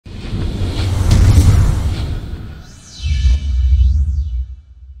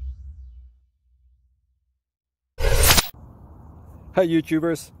Hi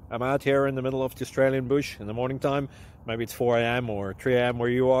YouTubers, I'm out here in the middle of the Australian bush in the morning time. Maybe it's 4 a.m. or 3 a.m. where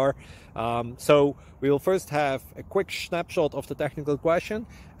you are. So we'll first have a quick snapshot of the technical question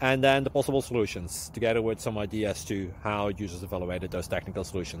and then the possible solutions, together with some ideas to how users evaluated those technical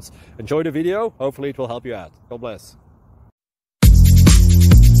solutions. Enjoy the video, hopefully it will help you out. God bless.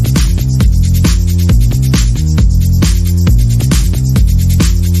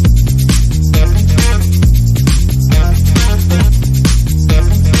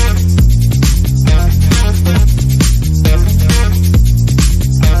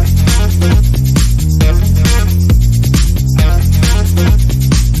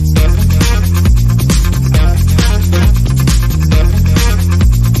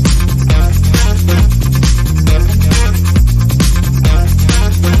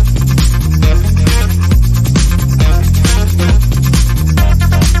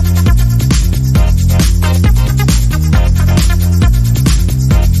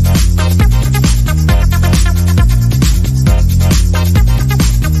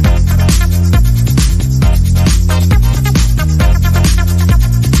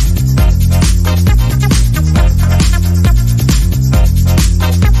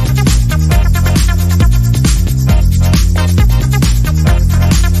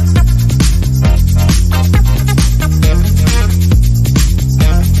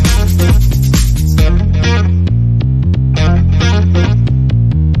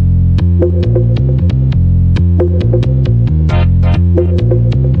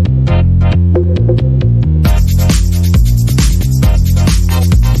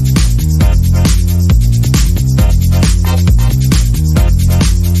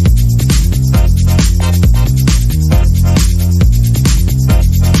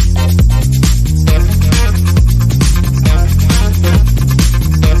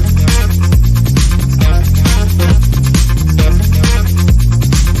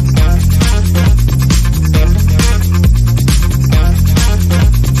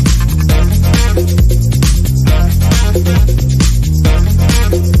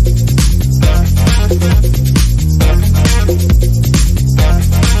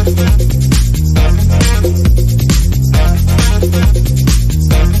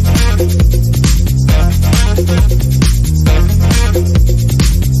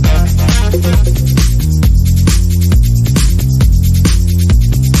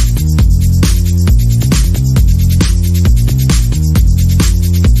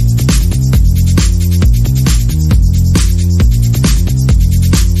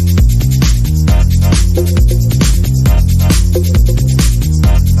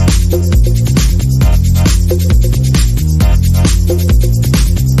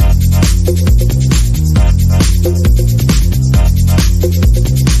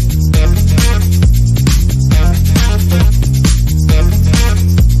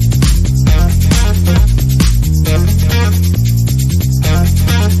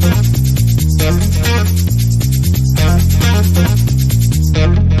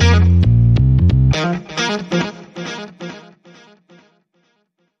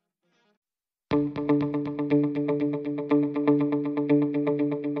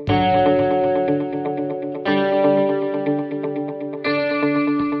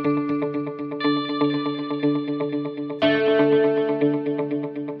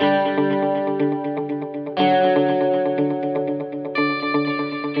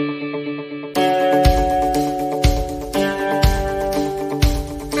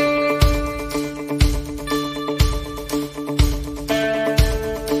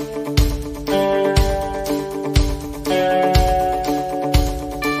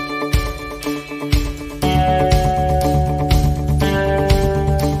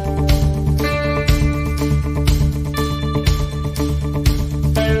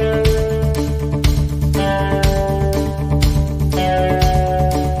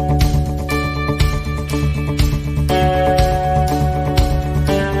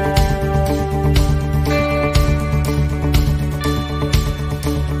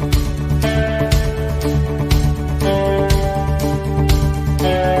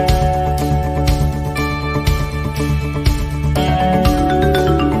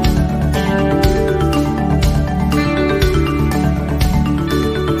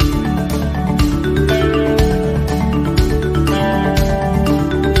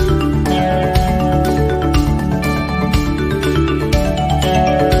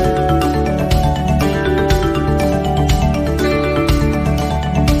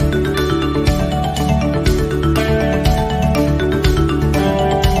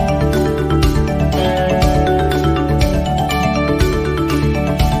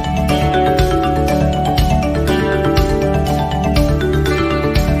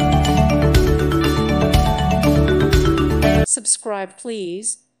 subscribe,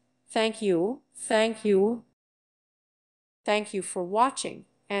 please. Thank you. Thank you. Thank you for watching,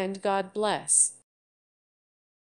 and God bless.